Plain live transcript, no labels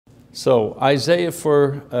So Isaiah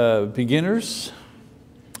for beginners.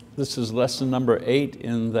 This is lesson number 8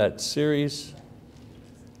 in that series.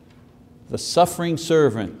 The suffering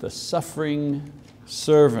servant, the suffering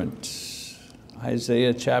servant.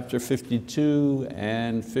 Isaiah chapter 52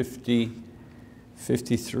 and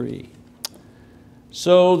 53.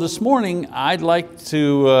 So this morning I'd like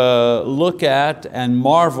to look at and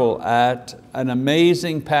marvel at an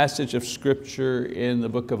amazing passage of scripture in the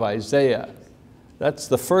book of Isaiah. That's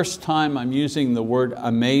the first time I'm using the word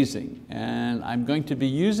amazing, and I'm going to be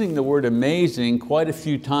using the word amazing quite a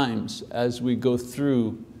few times as we go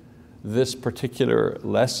through this particular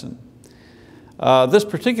lesson. This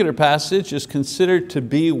particular passage is considered to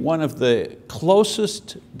be one of the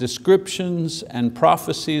closest descriptions and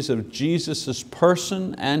prophecies of Jesus'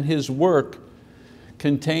 person and His work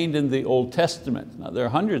contained in the Old Testament. Now, there are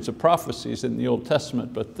hundreds of prophecies in the Old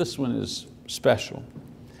Testament, but this one is special.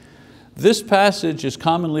 This passage is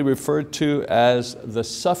commonly referred to as the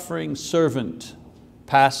suffering servant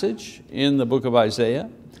passage in the book of Isaiah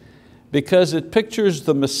because it pictures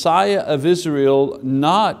the Messiah of Israel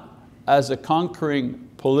not as a conquering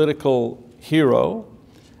political hero,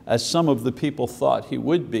 as some of the people thought he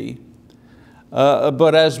would be,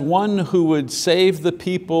 but as one who would save the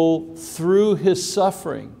people through his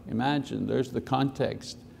suffering. Imagine, there's the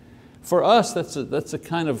context. For us, that's a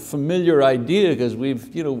kind of familiar idea because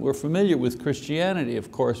we're familiar with Christianity,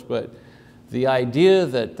 of course, but the idea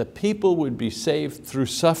that the people would be saved through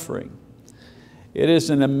suffering. It is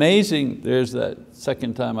an amazing, there's that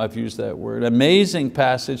second time I've used that word, amazing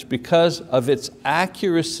passage because of its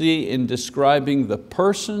accuracy in describing the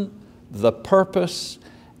person, the purpose,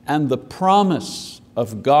 and the promise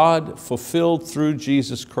of God fulfilled through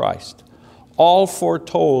Jesus Christ, all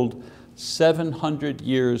foretold 700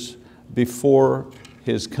 years before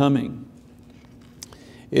His coming.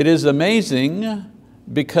 It is amazing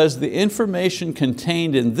because the information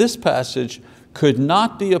contained in this passage could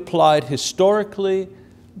not be applied historically,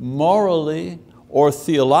 morally, or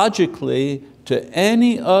theologically to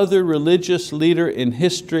any other religious leader in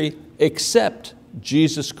history except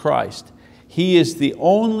Jesus Christ. He is the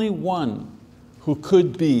only one who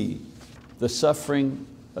could be the suffering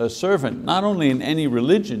servant, not only in any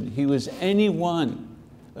religion, He was anyone,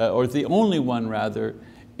 or the only one rather,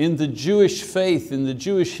 in the Jewish faith, in the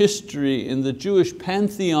Jewish history, in the Jewish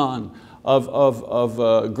pantheon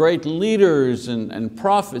of great leaders and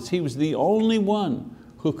prophets. He was the only one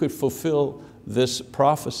who could fulfill this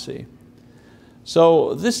prophecy.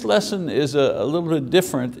 So this lesson is a little bit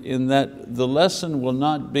different in that the lesson will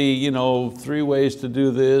not be 3 ways to do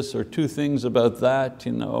this or 2 things about that,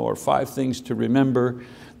 or 5 things to remember.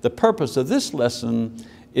 The purpose of this lesson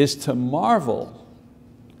is to marvel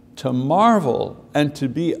and to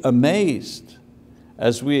be amazed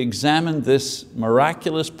as we examine this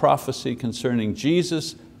miraculous prophecy concerning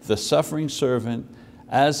Jesus, the suffering servant,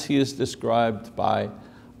 as he is described by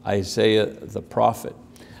Isaiah the prophet.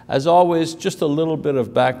 As always, just a little bit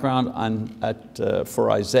of background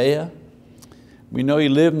for Isaiah. We know he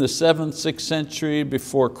lived in the 7th, 6th century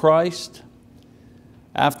before Christ.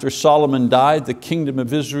 After Solomon died, the kingdom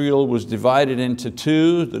of Israel was divided into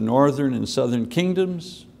 2, the northern and southern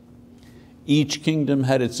kingdoms. Each kingdom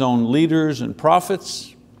had its own leaders and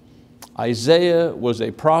prophets. Isaiah was a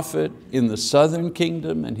prophet in the southern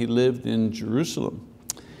kingdom and he lived in Jerusalem.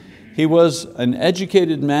 He was an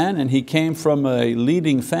educated man and he came from a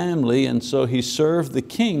leading family, and so he served the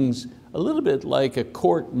kings a little bit like a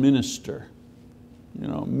court minister,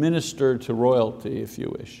 minister to royalty if you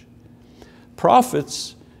wish.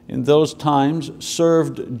 Prophets in those times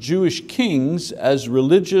served Jewish kings as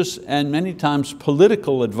religious and many times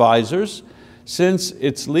political advisors, since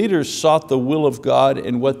its leaders sought the will of God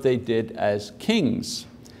in what they did as kings.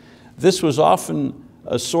 This was often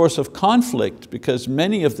a source of conflict because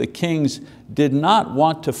many of the kings did not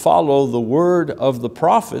want to follow the word of the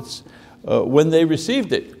prophets when they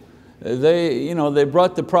received it. They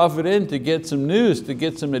brought the prophet in to get some news, to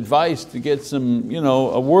get some advice, to get some,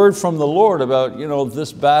 a word from the Lord about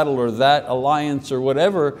this battle or that alliance or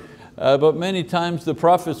whatever. But many times the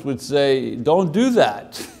prophets would say, don't do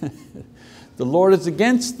that. The Lord is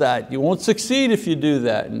against that. You won't succeed if you do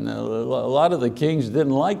that. And a lot of the kings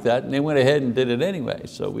didn't like that and they went ahead and did it anyway.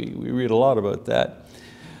 So we read a lot about that.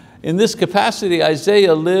 In this capacity,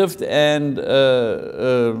 Isaiah lived and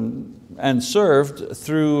served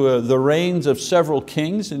through the reigns of several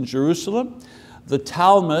kings in Jerusalem. The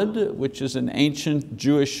Talmud, which is an ancient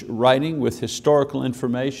Jewish writing with historical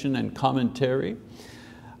information and commentary.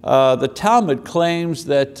 The Talmud claims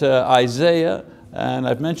that Isaiah, and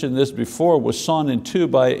I've mentioned this before, was sawn in 2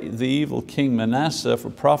 by the evil king Manasseh for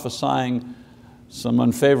prophesying some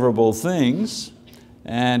unfavorable things.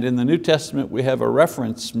 And in the New Testament, we have a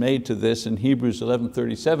reference made to this in Hebrews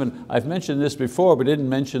 11:37. I've mentioned this before, but didn't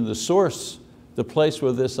mention the source, the place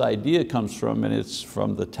where this idea comes from, and it's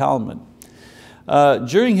from the Talmud.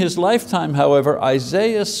 During his lifetime, however,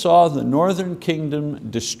 Isaiah saw the northern kingdom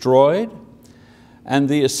destroyed, and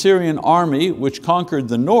the Assyrian army, which conquered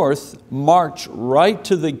the north, marched right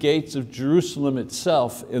to the gates of Jerusalem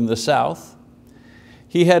itself in the south.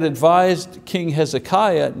 He had advised King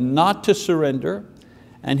Hezekiah not to surrender,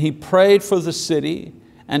 and he prayed for the city,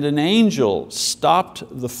 and an angel stopped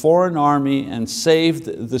the foreign army and saved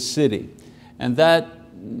the city. And that,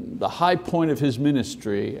 the high point of his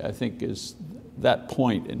ministry, I think, is that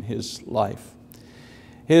point in his life.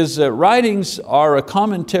 His writings are a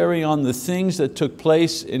commentary on the things that took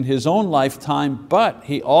place in his own lifetime, but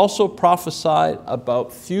he also prophesied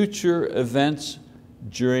about future events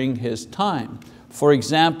during his time. For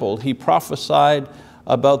example, he prophesied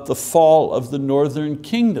about the fall of the northern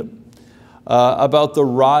kingdom, about the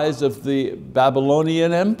rise of the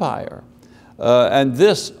Babylonian Empire, and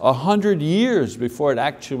this 100 years before it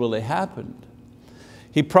actually happened.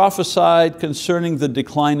 He prophesied concerning the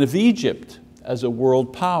decline of Egypt as a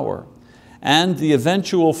world power, and the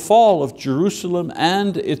eventual fall of Jerusalem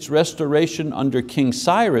and its restoration under King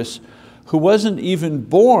Cyrus, who wasn't even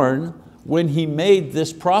born when he made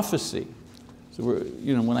this prophecy. So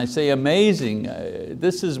when I say amazing,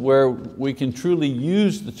 this is where we can truly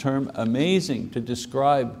use the term amazing to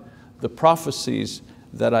describe the prophecies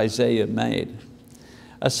that Isaiah made.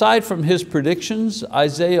 Aside from his predictions,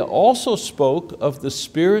 Isaiah also spoke of the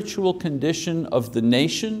spiritual condition of the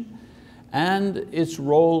nation and its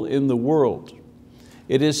role in the world.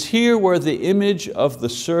 It is here where the image of the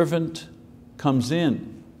servant comes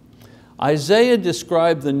in. Isaiah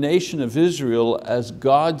described the nation of Israel as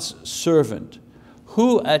God's servant,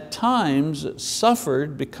 who at times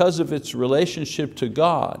suffered because of its relationship to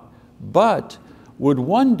God, but would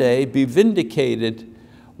one day be vindicated,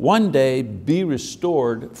 one day be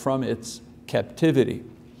restored from its captivity.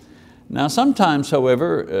 Now sometimes,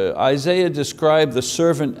 however, Isaiah described the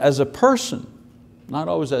servant as a person, not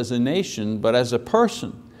always as a nation, but as a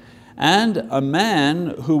person, and a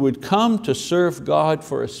man who would come to serve God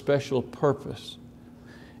for a special purpose.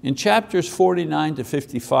 In chapters 49 to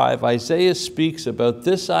 55, Isaiah speaks about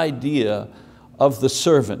this idea of the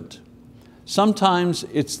servant. Sometimes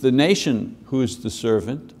it's the nation who is the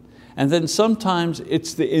servant, and then sometimes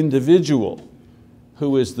it's the individual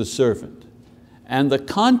who is the servant. And the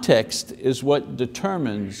context is what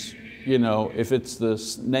determines if it's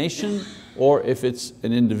the nation or if it's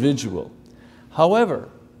an individual. However,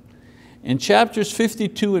 in chapters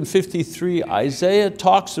 52 and 53, Isaiah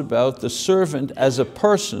talks about the servant as a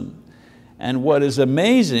person, and what is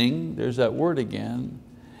amazing, there's that word again,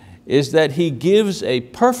 is that he gives a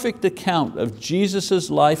perfect account of Jesus'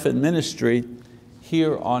 life and ministry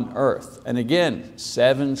here on earth. And again,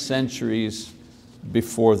 7 centuries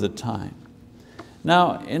before the time.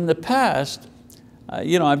 Now, in the past,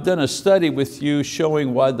 I've done a study with you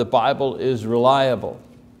showing why the Bible is reliable.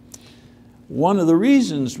 One of the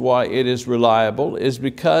reasons why it is reliable is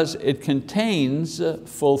because it contains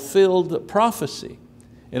fulfilled prophecy.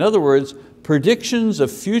 In other words, predictions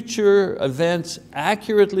of future events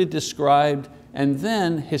accurately described and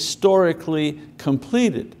then historically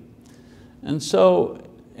completed. And so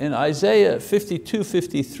in Isaiah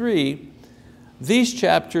 52-53, these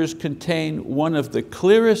chapters contain one of the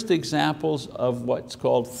clearest examples of what's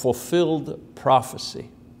called fulfilled prophecy.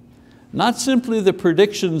 Not simply the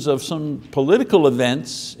predictions of some political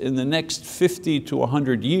events in the next 50 to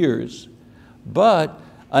 100 years, but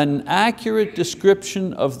an accurate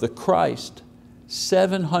description of the Christ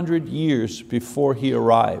 700 years before He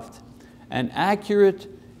arrived. And accurate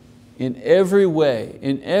in every way.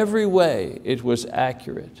 In every way it was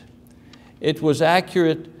accurate. It was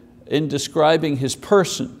accurate in describing His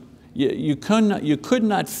person. You could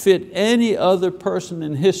not fit any other person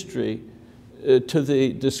in history to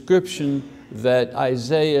the description that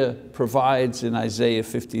Isaiah provides in Isaiah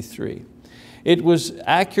 53. It was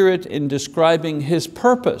accurate in describing His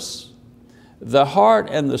purpose, the heart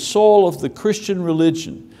and the soul of the Christian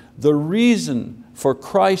religion. The reason for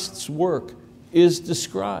Christ's work is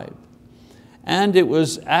described. And it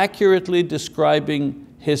was accurately describing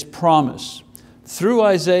His promise. Through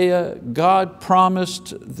Isaiah, God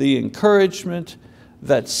promised the encouragement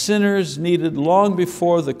that sinners needed long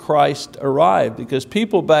before the Christ arrived, because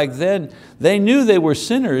people back then, they knew they were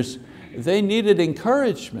sinners, they needed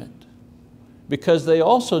encouragement because they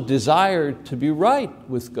also desired to be right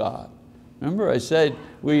with God. Remember I said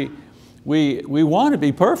we want to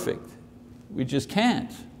be perfect, we just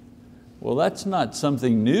can't. Well, that's not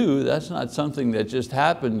something new. That's not something that just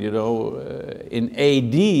happened in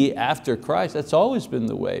AD after Christ. That's always been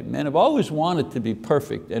the way. Men have always wanted to be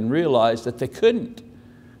perfect and realized that they couldn't.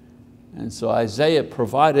 And so Isaiah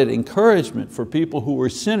provided encouragement for people who were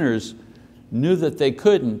sinners, knew that they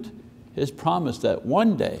couldn't. His promise that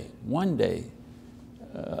one day, the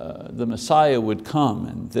Messiah would come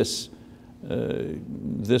and this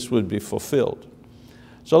would be fulfilled.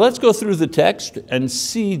 So let's go through the text and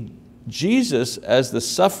see Jesus as the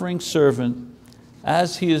suffering servant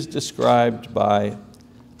as he is described by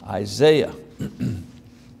Isaiah.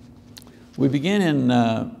 We begin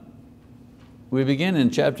in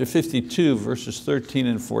chapter 52, verses 13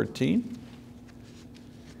 and 14.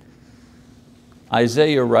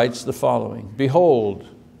 Isaiah writes the following: "Behold,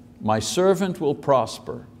 my servant will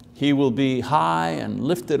prosper. He will be high and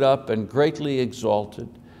lifted up and greatly exalted.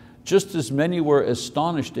 Just as many were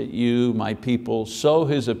astonished at you, my people, so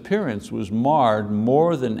his appearance was marred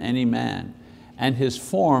more than any man, and his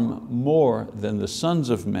form more than the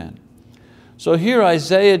sons of men." So here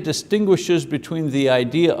Isaiah distinguishes between the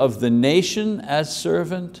idea of the nation as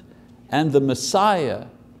servant and the Messiah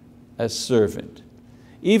as servant.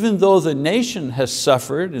 Even though the nation has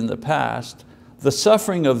suffered in the past, the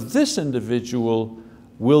suffering of this individual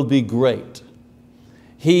will be great.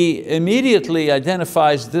 He immediately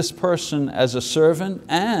identifies this person as a servant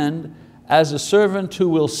and as a servant who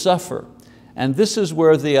will suffer. And this is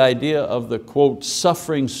where the idea of the, quote,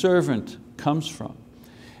 suffering servant comes from.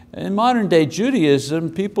 In modern day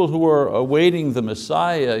Judaism, people who are awaiting the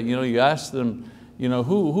Messiah, you ask them,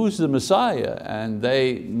 who's the Messiah? And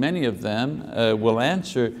many of them will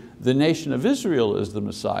answer, the nation of Israel is the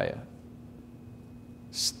Messiah.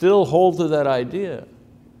 Still hold to that idea.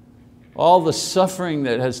 All the suffering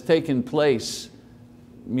that has taken place,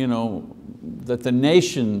 that the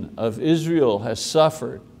nation of Israel has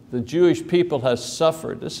suffered, the Jewish people has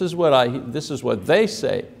suffered. This is what they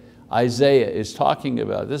say Isaiah is talking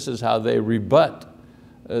about. This is how they rebut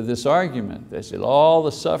this argument. They say all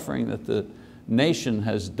the suffering that the nation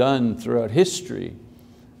has done throughout history,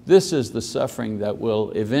 this is the suffering that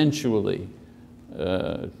will eventually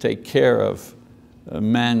take care of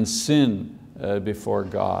man's sin before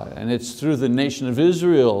God. And it's through the nation of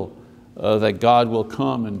Israel that God will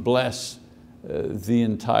come and bless the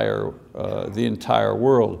entire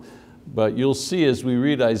world. But you'll see as we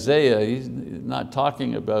read Isaiah, he's not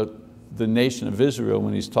talking about the nation of Israel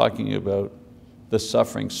when he's talking about the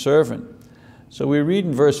suffering servant. So we read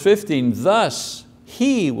in verse 15, "Thus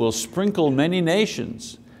he will sprinkle many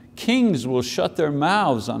nations. Kings will shut their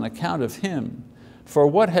mouths on account of him. For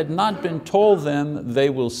what had not been told them they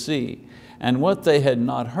will see, and what they had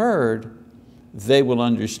not heard they will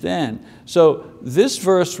understand." So this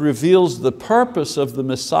verse reveals the purpose of the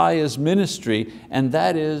Messiah's ministry, and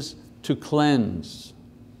that is to cleanse.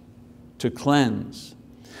 To cleanse.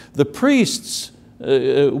 The priests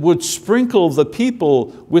would sprinkle the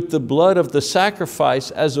people with the blood of the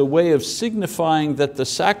sacrifice as a way of signifying that the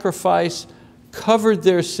sacrifice covered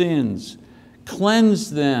their sins,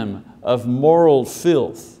 cleansed them of moral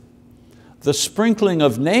filth. The sprinkling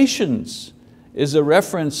of nations is a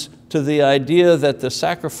reference to the idea that the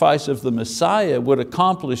sacrifice of the Messiah would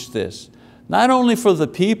accomplish this, not only for the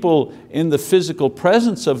people in the physical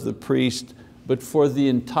presence of the priest, but for the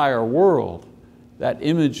entire world. That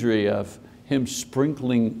imagery of him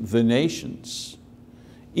sprinkling the nations.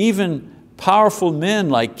 Even powerful men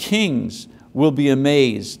like kings will be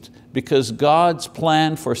amazed, because God's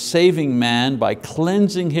plan for saving man by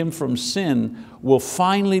cleansing him from sin will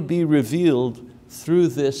finally be revealed through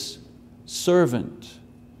this servant.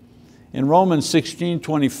 In Romans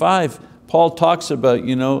 16:25, Paul talks about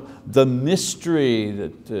the mystery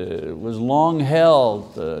that was long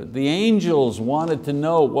held. The angels wanted to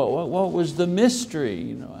know what was the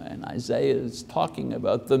mystery, and Isaiah is talking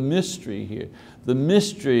about the mystery here. The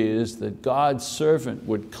mystery is that God's servant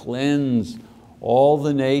would cleanse all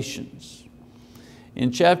the nations.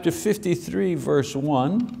 In chapter 53, verse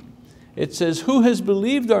 1, it says, "Who has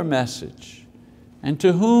believed our message? And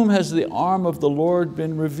to whom has the arm of the Lord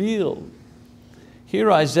been revealed?"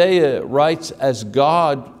 Here Isaiah writes as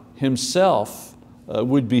God himself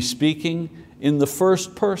would be speaking in the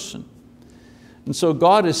first person. And so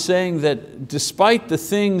God is saying that despite the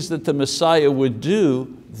things that the Messiah would do,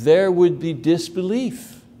 there would be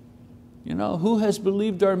disbelief. Who has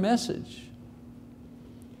believed our message?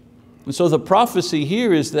 And so the prophecy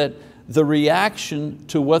here is that the reaction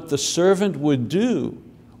to what the servant would do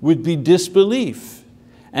would be disbelief.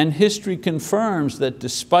 And history confirms that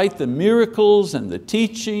despite the miracles and the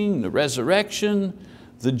teaching, the resurrection,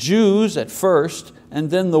 the Jews at first, and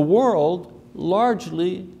then the world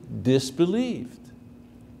largely disbelieved.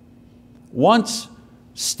 Once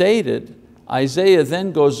stated, Isaiah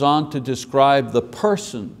then goes on to describe the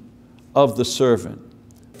person of the servant.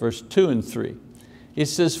 Verse 2 and 3. It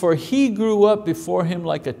says, "For he grew up before him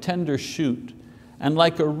like a tender shoot, and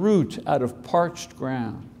like a root out of parched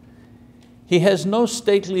ground. He has no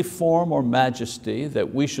stately form or majesty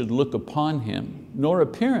that we should look upon him, nor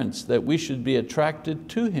appearance that we should be attracted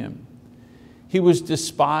to him. He was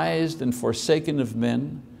despised and forsaken of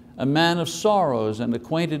men, a man of sorrows and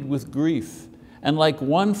acquainted with grief, and like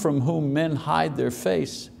one from whom men hide their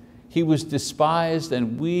face, he was despised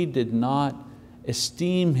and we did not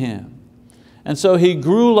esteem him. And so he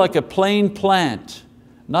grew like a plain plant,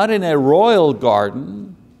 not in a royal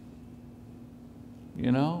garden.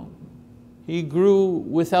 He grew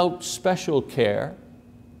without special care.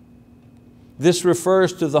 This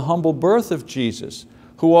refers to the humble birth of Jesus,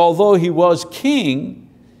 who although he was king,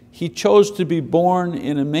 he chose to be born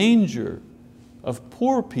in a manger of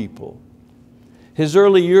poor people. His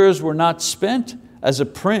early years were not spent as a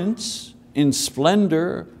prince in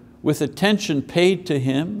splendor with attention paid to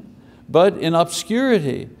him, but in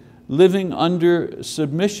obscurity, living under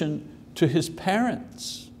submission to his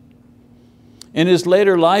parents. In his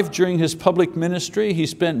later life, during his public ministry, he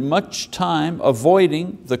spent much time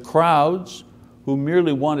avoiding the crowds who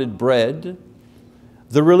merely wanted bread,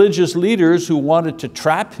 the religious leaders who wanted to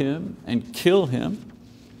trap him and kill him,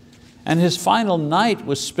 and his final night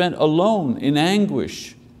was spent alone in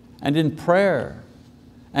anguish and in prayer,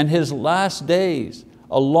 and his last days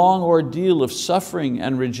a long ordeal of suffering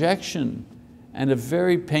and rejection and a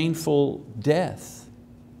very painful death.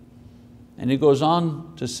 And he goes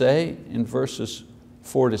on to say in verses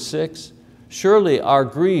 4 to 6, "Surely our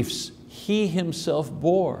griefs he himself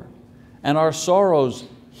bore, and our sorrows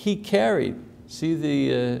he carried." See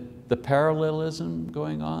the parallelism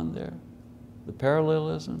going on there? The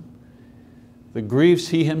parallelism? The griefs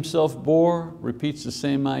he himself bore repeats the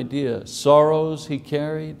same idea. Sorrows he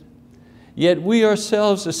carried. "Yet we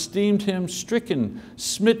ourselves esteemed him stricken,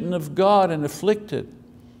 smitten of God, and afflicted.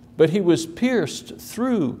 But he was pierced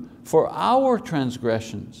through for our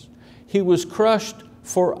transgressions. He was crushed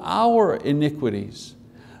for our iniquities.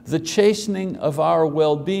 The chastening of our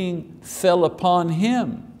well-being fell upon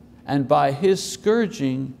him, and by his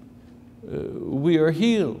scourging we are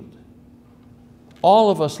healed.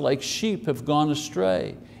 All of us like sheep have gone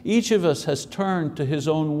astray. Each of us has turned to his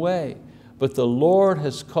own way, but the Lord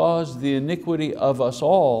has caused the iniquity of us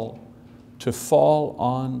all to fall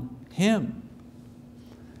on him."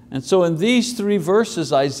 And so in these 3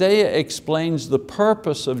 verses, Isaiah explains the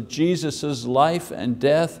purpose of Jesus' life and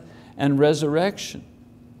death and resurrection.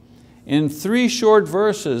 In 3 short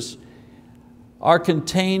verses are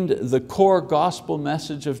contained the core gospel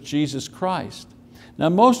message of Jesus Christ. Now,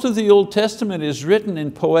 most of the Old Testament is written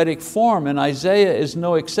in poetic form, and Isaiah is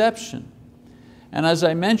no exception. And as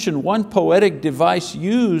I mentioned, one poetic device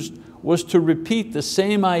used was to repeat the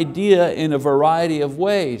same idea in a variety of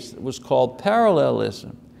ways. It was called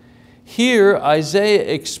parallelism. Here, Isaiah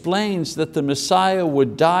explains that the Messiah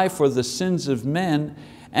would die for the sins of men,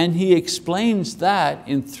 and he explains that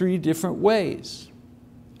in 3 different ways.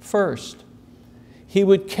 First, he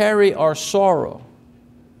would carry our sorrow.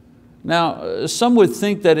 Now, some would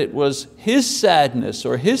think that it was his sadness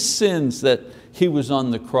or his sins that he was on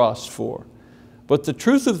the cross for. But the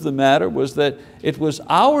truth of the matter was that it was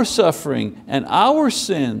our suffering and our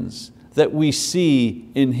sins that we see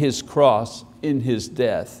in his cross, in his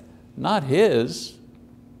death, not his.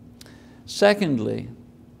 Secondly,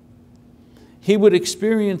 he would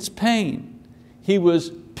experience pain. He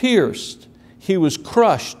was pierced, he was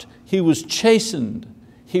crushed, he was chastened,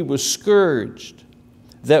 he was scourged,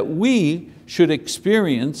 that we should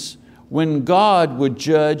experience when God would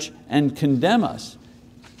judge and condemn us.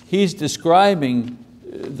 He's describing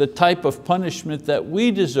the type of punishment that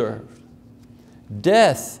we deserve.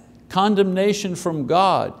 Death, condemnation from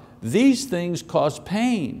God, these things cause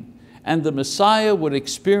pain, and the Messiah would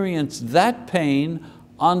experience that pain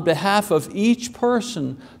on behalf of each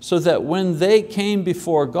person so that when they came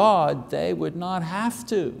before God, they would not have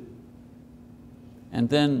to. And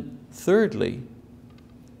then thirdly,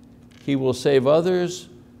 he will save others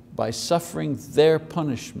by suffering their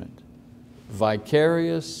punishment.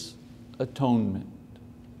 Vicarious atonement.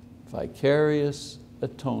 Vicarious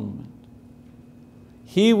atonement.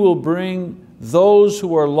 He will bring those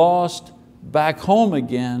who are lost back home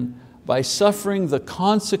again by suffering the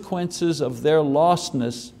consequences of their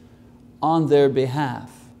lostness on their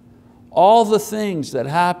behalf. All the things that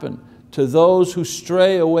happen to those who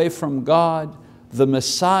stray away from God, the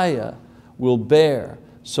Messiah will bear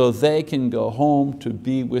so they can go home to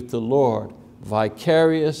be with the Lord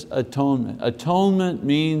vicarious atonement. Atonement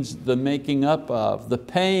means the making up of, the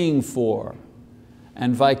paying for.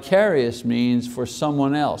 And vicarious means for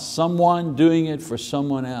someone else, someone doing it for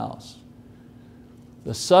someone else.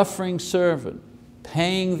 The suffering servant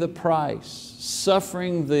paying the price,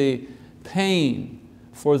 suffering the pain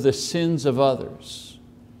for the sins of others.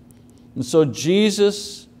 And so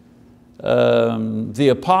Jesus, the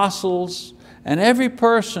apostles, and every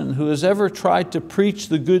person who has ever tried to preach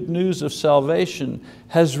the good news of salvation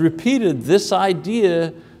has repeated this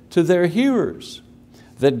idea to their hearers,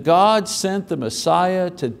 that God sent the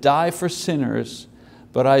Messiah to die for sinners,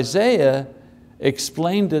 but Isaiah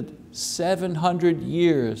explained it 700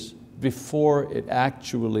 years before it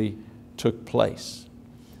actually took place.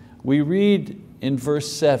 We read in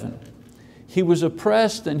verse 7, "He was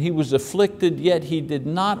oppressed and He was afflicted, yet He did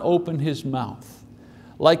not open His mouth.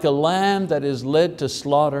 Like a lamb that is led to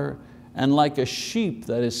slaughter, and like a sheep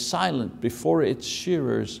that is silent before its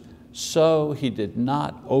shearers, so He did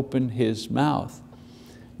not open His mouth."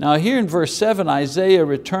 Now here in verse 7, Isaiah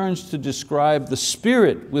returns to describe the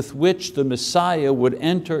spirit with which the Messiah would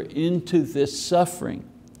enter into this suffering.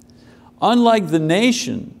 Unlike the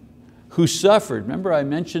nation who suffered, remember I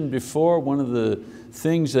mentioned before, one of the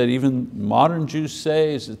things that even modern Jews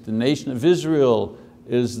say is that the nation of Israel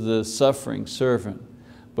is the suffering servant.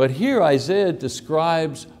 But here Isaiah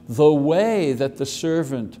describes the way that the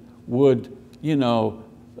servant would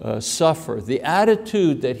suffer, the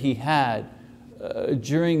attitude that he had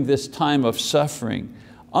during this time of suffering.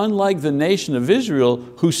 Unlike the nation of Israel,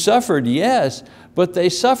 who suffered, yes, but they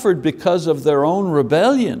suffered because of their own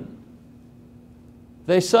rebellion.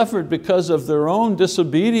 They suffered because of their own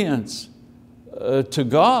disobedience to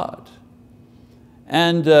God.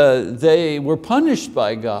 And they were punished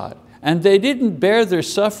by God. And they didn't bear their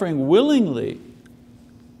suffering willingly.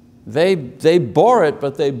 They bore it,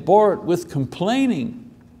 but they bore it with complaining.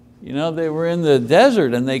 They were in the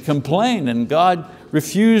desert and they complained, and God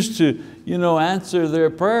refused to answer their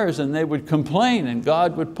prayers, and they would complain, and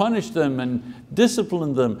God would punish them and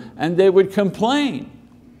discipline them, and they would complain.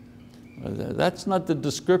 That's not the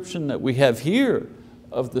description that we have here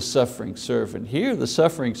of the suffering servant. Here the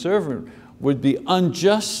suffering servant would be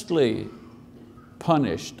unjustly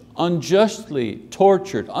punished, unjustly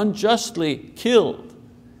tortured, unjustly killed.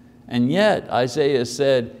 And yet Isaiah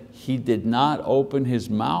said, He did not open His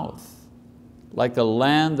mouth. Like a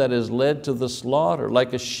lamb that is led to the slaughter,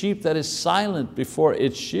 like a sheep that is silent before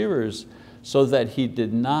its shearers, so that He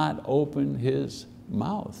did not open His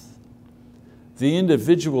mouth. The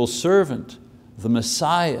individual servant, the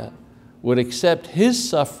Messiah, would accept His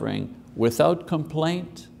suffering without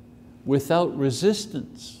complaint, without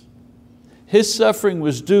resistance. His suffering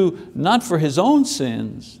was due not for His own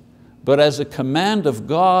sins, but as a command of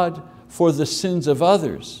God for the sins of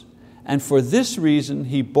others. And for this reason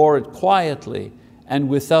He bore it quietly and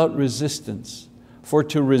without resistance. For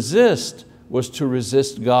to resist was to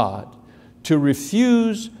resist God. To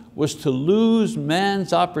refuse was to lose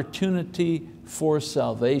man's opportunity for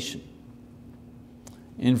salvation.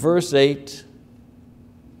 In verse 8,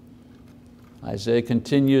 Isaiah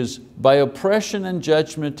continues, "By oppression and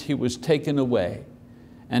judgment He was taken away.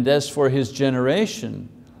 And as for His generation,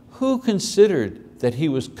 who considered that He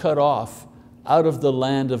was cut off out of the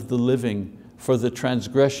land of the living for the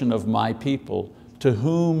transgression of my people, to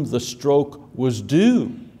whom the stroke was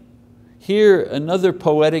due?" Here another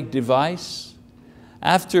poetic device.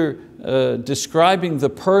 After describing the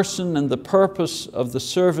person and the purpose of the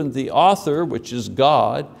servant, the author, which is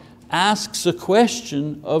God, asks a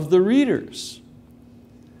question of the readers.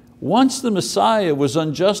 Once the Messiah was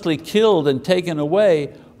unjustly killed and taken away,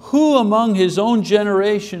 who among His own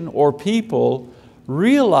generation or people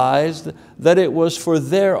realized that it was for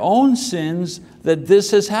their own sins that this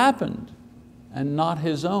has happened and not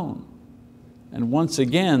His own? And once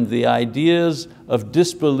again, the ideas of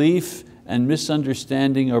disbelief and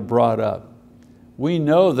misunderstanding are brought up. We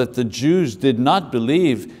know that the Jews did not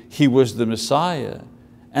believe He was the Messiah,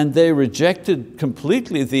 and they rejected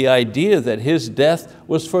completely the idea that His death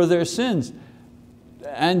was for their sins,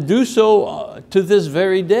 and do so to this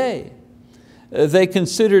very day. They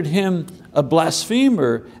considered Him a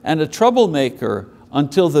blasphemer and a troublemaker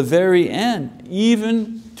until the very end.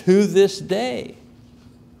 Even to this day,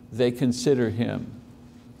 they consider Him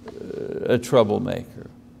a troublemaker.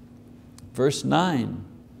 Verse 9,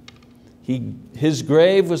 His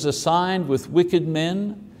grave was assigned with wicked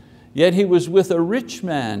men, yet He was with a rich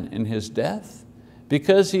man in His death,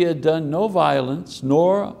 because He had done no violence,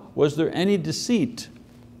 nor was there any deceit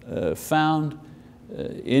found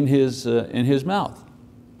in his mouth.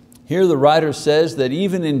 Here the writer says that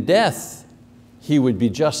even in death He would be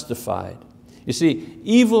justified. You see,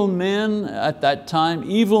 evil men at that time,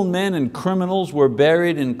 evil men and criminals were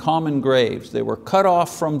buried in common graves. They were cut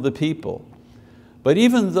off from the people. But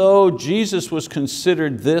even though Jesus was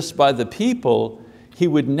considered this by the people, He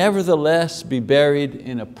would nevertheless be buried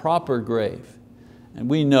in a proper grave. And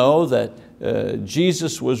we know that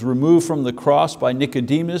Jesus was removed from the cross by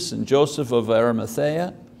Nicodemus and Joseph of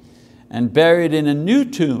Arimathea and buried in a new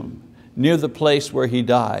tomb near the place where He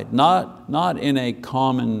died, not in a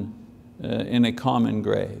common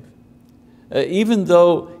grave. Even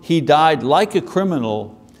though He died like a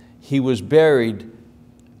criminal, He was buried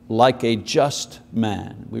like a just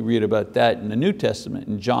man. We read about that in the New Testament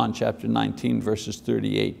in John chapter 19, verses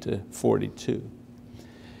 38 to 42.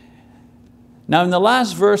 Now in the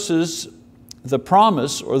last verses, the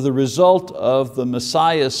promise or the result of the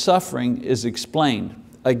Messiah's suffering is explained.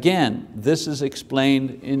 Again, this is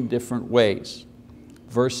explained in different ways.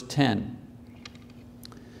 Verse 10.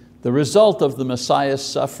 The result of the Messiah's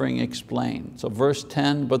suffering explained. So verse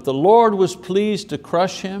 10, but the Lord was pleased to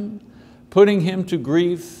crush Him, putting Him to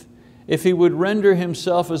grief. If He would render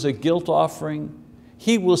Himself as a guilt offering,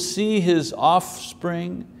 He will see His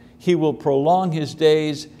offspring, He will prolong His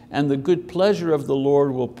days, and the good pleasure of the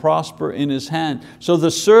Lord will prosper in His hand. So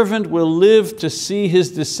the servant will live to see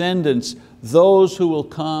his descendants, those who will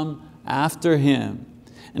come after him.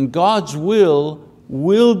 And God's will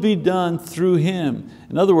be done through him.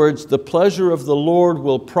 In other words, the pleasure of the Lord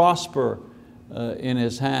will prosper in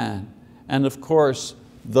His hand. And of course,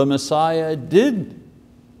 the Messiah did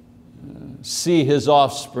see His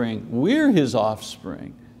offspring. We're His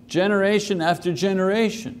offspring. Generation after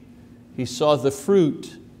generation, He saw the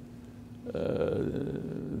fruit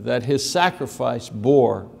that His sacrifice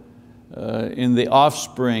bore in the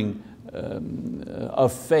offspring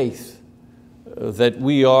of faith that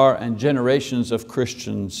we are and generations of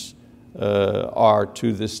Christians are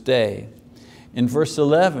to this day. In verse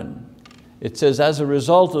 11, it says, as a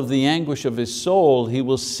result of the anguish of His soul, He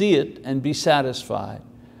will see it and be satisfied.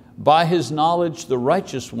 By His knowledge, the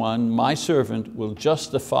righteous one, my servant, will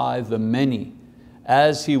justify the many,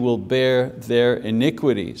 as He will bear their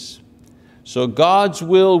iniquities. So God's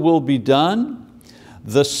will be done.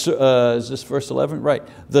 Is this verse 11? Right.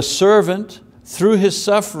 The servant, through his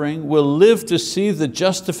suffering, will live to see the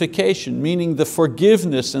justification, meaning the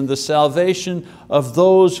forgiveness and the salvation of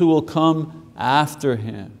those who will come after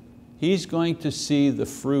him. He's going to see the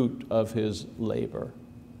fruit of his labor,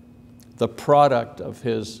 the product of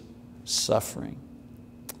his suffering.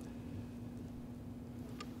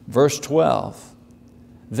 Verse 12.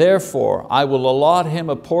 Therefore, I will allot him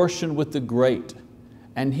a portion with the great,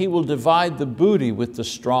 and he will divide the booty with the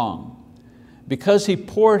strong. Because he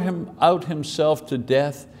poured out himself to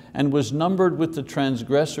death and was numbered with the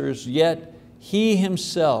transgressors, yet he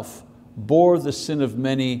himself bore the sin of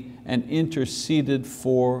many and interceded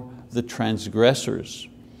for the transgressors.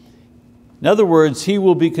 In other words, he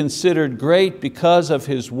will be considered great because of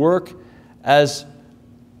his work as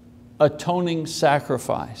atoning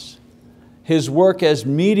sacrifice, his work as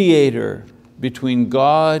mediator between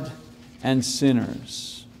God and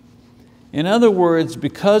sinners. In other words,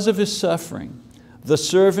 because of his suffering, the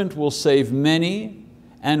servant will save many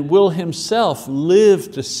and will himself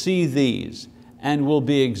live to see these and will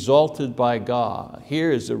be exalted by God.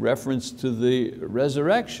 Here is a reference to the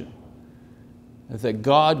resurrection, that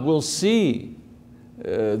God will see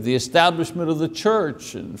the establishment of the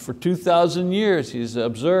church, and for 2,000 years He's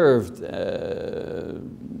observed the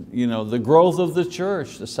growth of the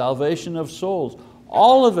church, the salvation of souls,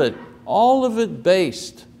 all of it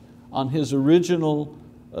based on His original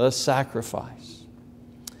sacrifice.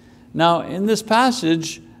 Now in this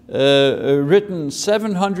passage, written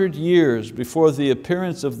 700 years before the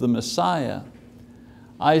appearance of the Messiah,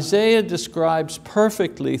 Isaiah describes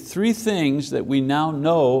perfectly three things that we now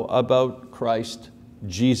know about Christ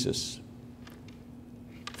Jesus.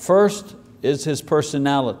 First is His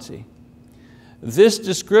personality. This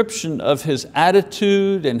description of His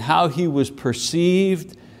attitude and how He was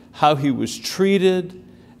perceived, how He was treated,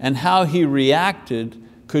 and how He reacted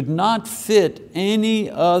could not fit any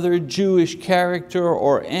other Jewish character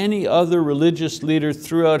or any other religious leader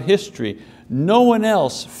throughout history. No one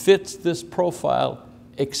else fits this profile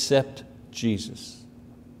except Jesus.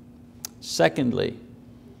 Secondly,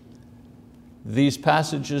 these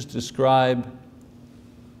passages describe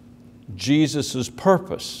Jesus'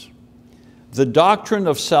 purpose. The doctrine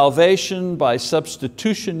of salvation by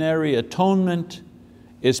substitutionary atonement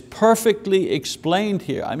is perfectly explained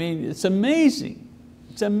here. I mean, it's amazing.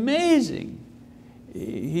 It's amazing.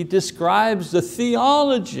 He describes the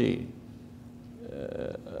theology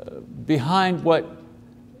behind what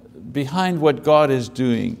behind what God is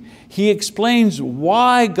doing. He explains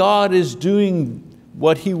why God is doing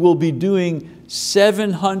what He will be doing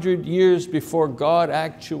 700 years before God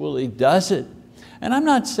actually does it. And I'm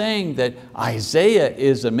not saying that Isaiah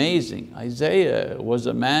is amazing. Isaiah was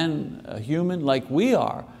a man, a human like we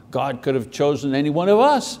are. God could have chosen any one of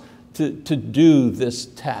us to do this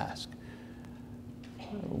task.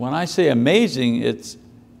 When I say amazing,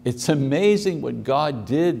 it's amazing what God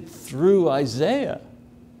did through Isaiah.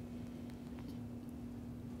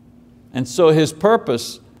 And so His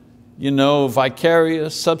purpose,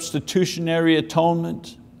 vicarious, substitutionary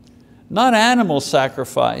atonement, not animal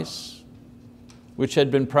sacrifice, which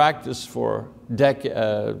had been practiced for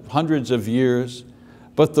hundreds of years,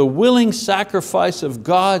 but the willing sacrifice of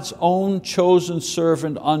God's own chosen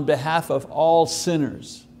servant on behalf of all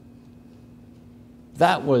sinners.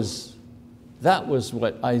 That was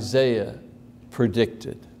what Isaiah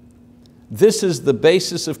predicted. This is the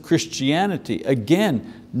basis of Christianity.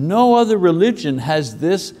 Again, no other religion has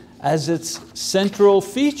this as its central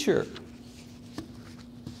feature.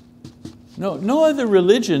 No other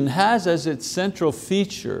religion has as its central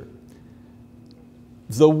feature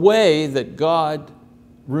the way that God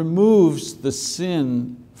removes the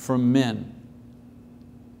sin from men.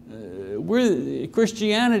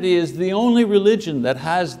 Christianity is the only religion that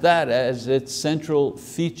has that as its central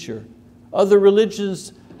feature. Other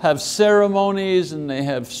religions have ceremonies and they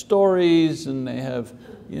have stories and they have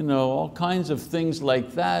all kinds of things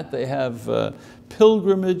like that. They have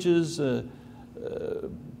pilgrimages,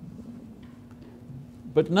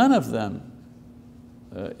 but none of them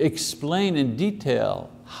explain in detail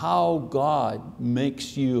how God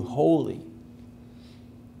makes you holy.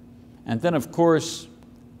 And then of course,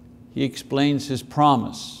 He explains His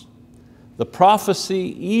promise. The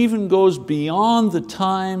prophecy even goes beyond the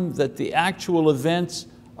time that the actual events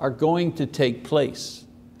are going to take place.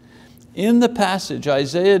 In the passage,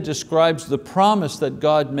 Isaiah describes the promise that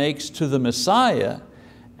God makes to the Messiah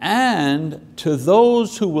and to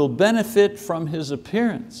those who will benefit from His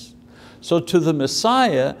appearance. So to the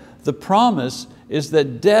Messiah, the promise is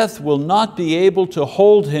that death will not be able to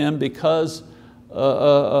hold Him because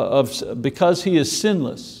He is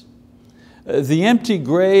sinless. The empty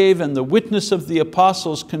grave and the witness of the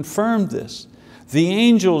apostles confirmed this. The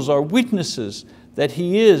angels are witnesses that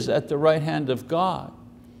He is at the right hand of God.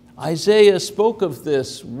 Isaiah spoke of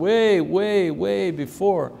this way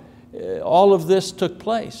before all of this took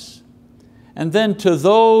place. And then to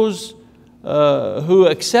those who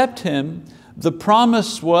accept Him, the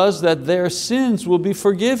promise was that their sins will be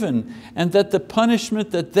forgiven and that the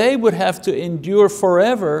punishment that they would have to endure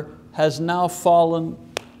forever has now fallen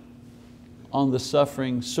on the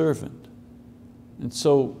suffering servant. And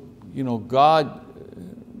so God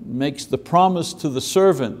makes the promise to the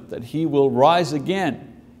servant that he will rise again.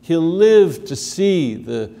 He'll live to see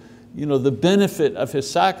the benefit of his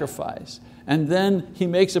sacrifice. And then He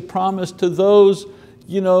makes a promise to those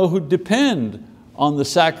who depend on the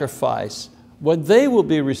sacrifice, what they will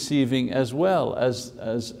be receiving as well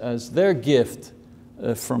as their gift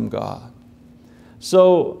from God.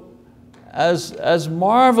 So as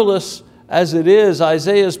marvelous as it is,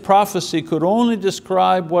 Isaiah's prophecy could only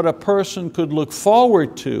describe what a person could look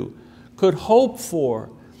forward to, could hope for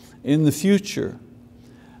in the future.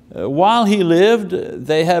 While he lived,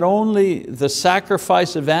 they had only the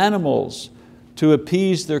sacrifice of animals to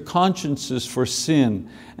appease their consciences for sin.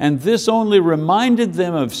 And this only reminded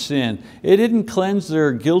them of sin. It didn't cleanse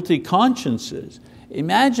their guilty consciences.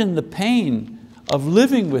 Imagine the pain of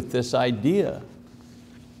living with this idea.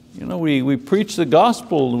 We preach the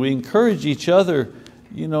gospel, we encourage each other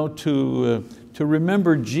to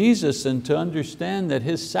remember Jesus and to understand that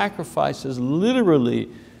His sacrifices literally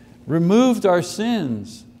removed our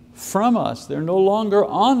sins from us. They're no longer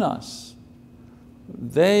on us.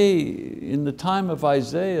 In the time of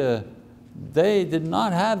Isaiah, they did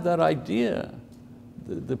not have that idea.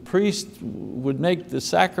 The priest would make the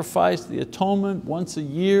sacrifice, the atonement once a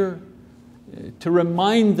year to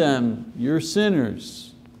remind them, you're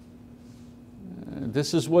sinners.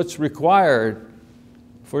 This is what's required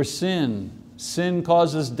for sin. Sin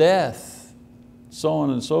causes death, so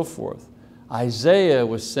on and so forth. Isaiah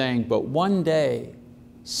was saying, but one day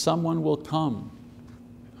someone will come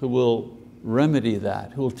who will remedy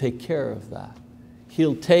that, who will take care of that.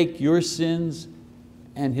 He'll take your sins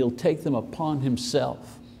and He'll take them upon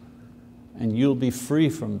Himself and you'll be free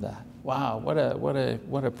from that. Wow, what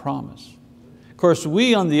a promise. Of course,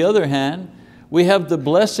 we on the other hand, we have the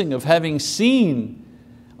blessing of having seen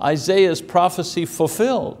Isaiah's prophecy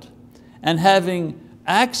fulfilled and having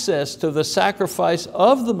access to the sacrifice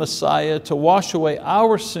of the Messiah to wash away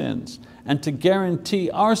our sins and to guarantee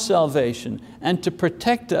our salvation and to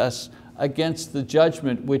protect us against the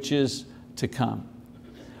judgment which is to come.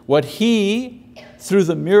 What He, through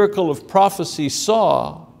the miracle of prophecy,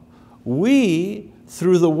 saw, we,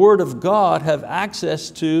 through the Word of God, have access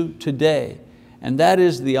to today. And that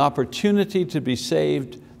is the opportunity to be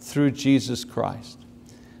saved through Jesus Christ.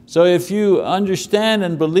 So if you understand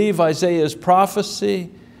and believe Isaiah's prophecy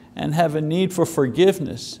and have a need for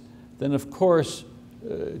forgiveness, then of course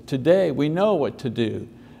today we know what to do.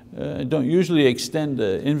 Don't usually extend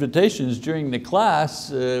invitations during the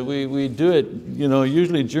class. We do it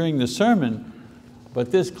usually during the sermon,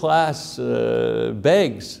 but this class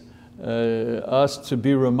begs us to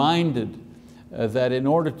be reminded that in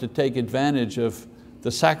order to take advantage of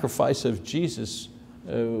the sacrifice of Jesus,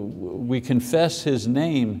 we confess His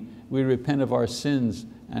name, we repent of our sins,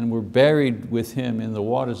 and we're buried with Him in the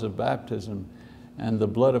waters of baptism, and the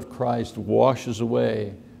blood of Christ washes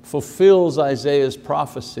away, fulfills Isaiah's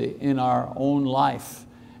prophecy in our own life,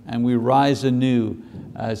 and we rise anew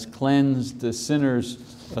as cleansed sinners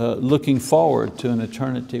looking forward to an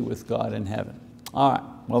eternity with God in heaven. All right,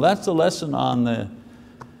 well, that's the lesson on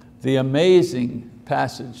the amazing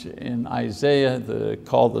passage in Isaiah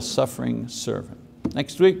called the suffering servant.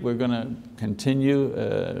 Next week we're going to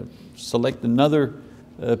continue, select another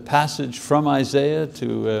passage from Isaiah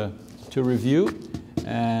to review,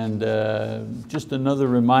 and just another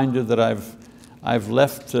reminder that I've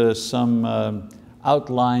left some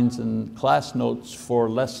outlines and class notes for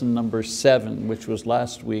lesson number 7, which was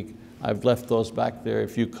last week. I've left those back there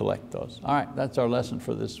if you collect those. All right, that's our lesson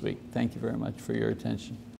for this week. Thank you very much for your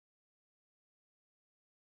attention.